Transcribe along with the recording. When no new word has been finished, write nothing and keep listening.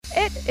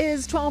It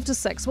is 12 to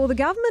 6. Well, the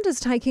government is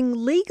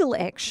taking legal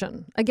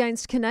action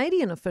against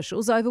Canadian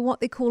officials over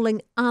what they're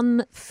calling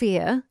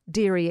unfair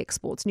dairy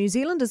exports. New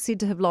Zealand is said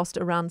to have lost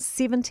around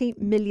 $70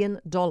 million.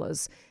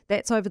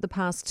 That's over the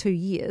past 2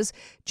 years,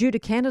 due to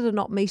Canada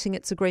not meeting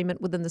its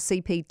agreement within the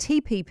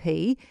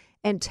CPTPP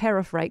and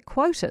tariff rate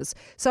quotas.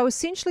 So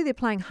essentially they're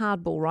playing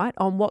hardball, right,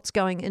 on what's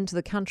going into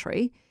the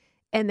country,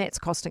 and that's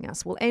costing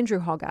us. Well, Andrew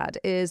Hoggard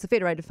is the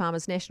Federated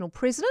Farmers National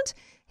President.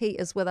 He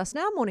is with us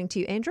now. Morning to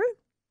you, Andrew.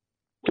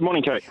 Good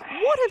morning, Kate.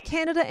 What have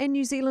Canada and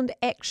New Zealand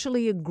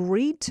actually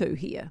agreed to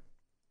here?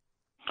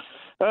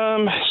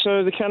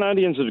 So the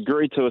Canadians have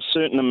agreed to a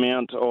certain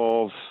amount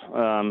of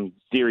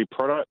dairy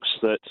products,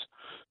 that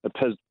a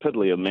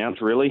piddly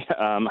amount really,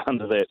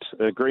 under that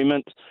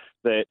agreement,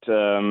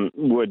 that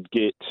would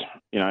get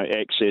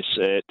access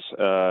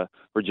at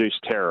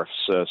reduced tariffs,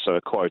 so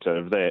a quota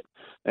of that.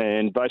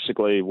 And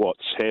basically what's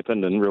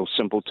happened in real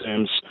simple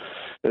terms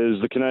is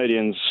the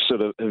Canadians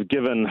sort of have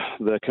given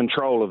the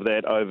control of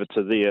that over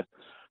to their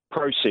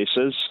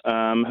processors,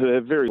 who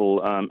have very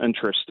little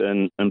interest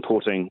in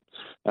importing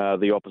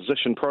the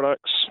opposition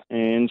products,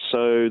 and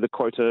so the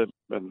quota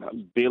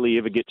barely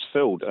ever gets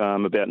filled.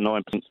 About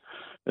 9%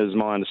 is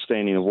my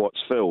understanding of what's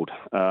filled.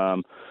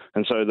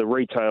 And so the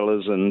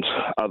retailers and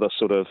other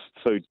sort of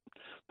food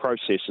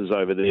processors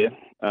over there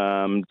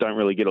don't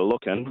really get a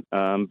look in,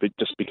 but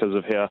just because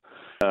of how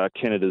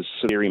Canada's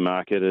dairy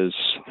market is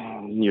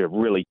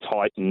really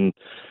tight, and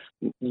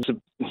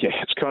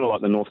it's kind of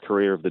like the North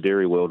Korea of the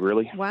dairy world,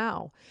 really.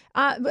 Wow.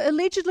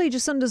 Allegedly,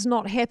 Jacinda's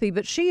not happy,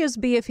 but she is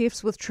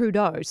BFFs with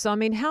Trudeau. So, I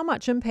mean, how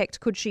much impact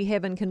could she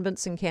have in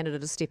convincing Canada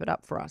to step it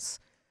up for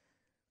us?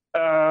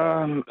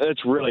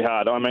 It's really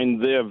hard. I mean,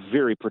 they're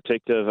very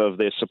protective of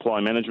their supply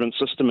management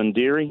system in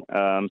dairy,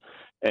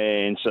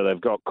 and so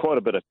they've got quite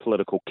a bit of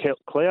political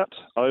clout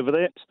over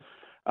that.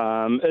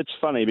 It's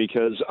funny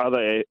because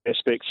other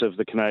aspects of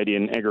the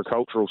Canadian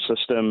agricultural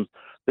system,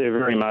 they're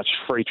very much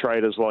free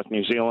traders like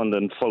New Zealand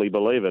and fully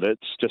believe it.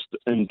 It's just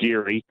in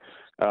dairy,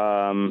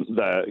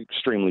 they're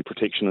extremely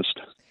protectionist.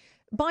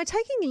 By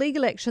taking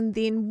legal action,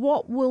 then,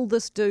 what will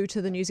this do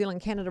to the New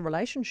Zealand-Canada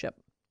relationship?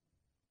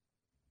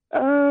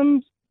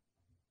 I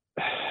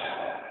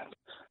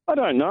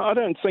don't know. I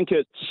don't think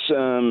it's,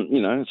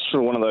 it's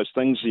sort of one of those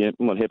things,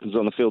 what happens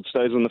on the field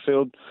stays on the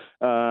field.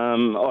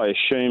 I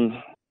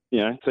assume,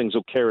 things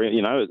will carry,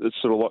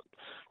 it's sort of what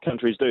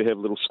countries do, have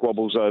little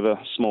squabbles over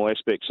small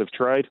aspects of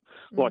trade.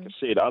 Like I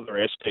said, other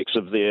aspects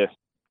of their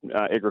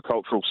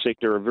agricultural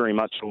sector are very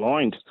much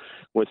aligned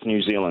with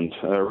New Zealand.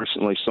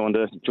 Recently signed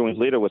a joint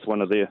letter with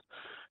one of their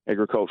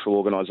agricultural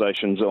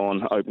organisations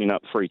on opening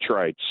up free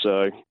trade.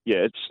 So,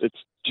 yeah,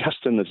 it's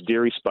just in this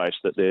dairy space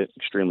that they're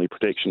extremely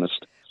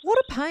protectionist. What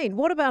a pain.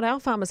 What about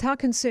our farmers? How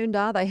concerned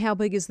are they? How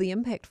big is the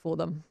impact for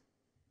them?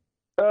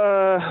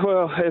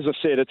 Well, as I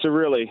said, it's a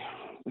really...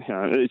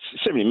 it's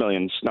 70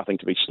 million is nothing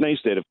to be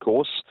sneezed at, of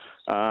course,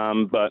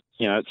 but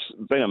it's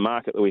been a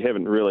market that we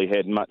haven't really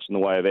had much in the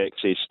way of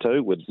access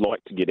to. We'd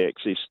like to get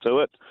access to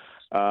it.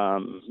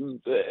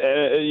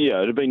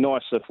 It'd be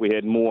nice if we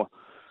had more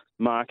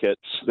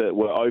markets that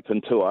were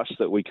open to us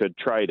that we could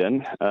trade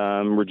in,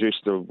 reduce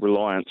the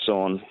reliance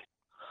on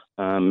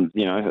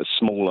a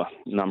smaller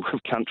number of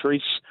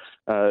countries.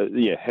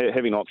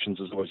 Having options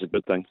is always a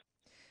good thing.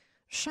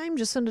 Shame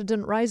Jacinda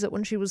didn't raise it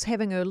when she was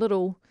having her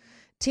little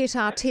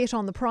tete-a-tete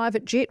on the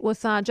private jet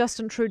with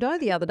Justin Trudeau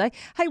the other day.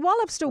 Hey, while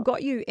I've still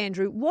got you,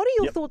 Andrew, what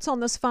are your thoughts on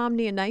this farm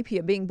near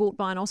Napier being bought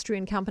by an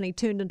Austrian company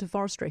turned into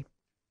forestry?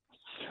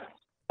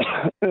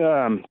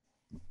 I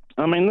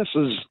mean, this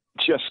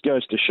just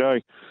goes to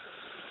show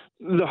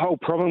the whole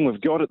problem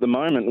we've got at the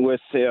moment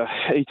with our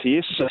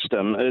ETS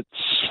system.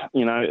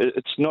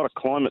 It's not a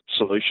climate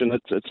solution.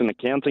 It's an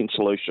accounting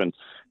solution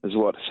is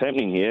what's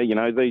happening here.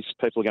 These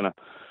people are going to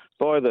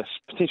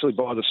potentially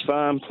buy this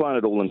farm, plant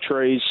it all in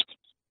trees,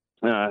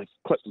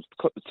 clip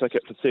the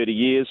ticket for 30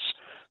 years,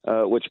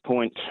 at which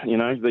point,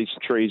 these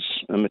trees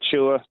are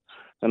mature,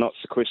 they're not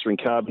sequestering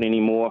carbon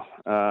anymore.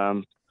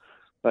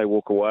 They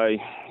walk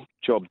away,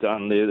 job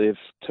done. They've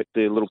ticked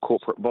their little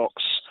corporate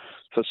box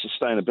for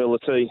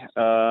sustainability,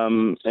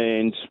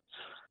 and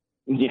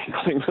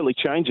nothing really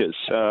changes.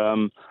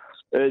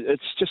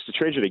 It's just a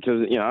tragedy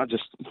because, I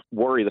just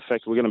worry the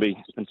fact that we're going to be,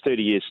 in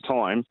 30 years'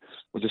 time,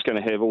 we're just going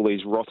to have all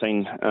these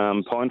rotting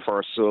pine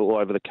forests all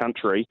over the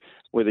country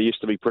where there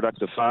used to be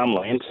productive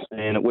farmland,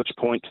 and at which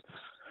point,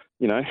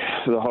 we've got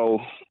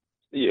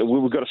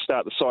to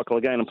start the cycle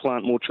again and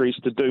plant more trees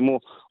to do more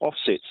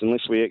offsets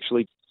unless we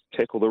actually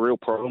tackle the real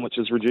problem, which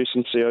is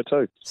reducing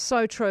CO2.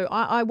 So true.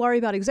 I worry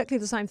about exactly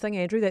the same thing,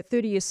 Andrew, that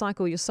 30-year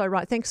cycle. You're so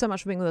right. Thanks so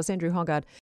much for being with us, Andrew Hoggard.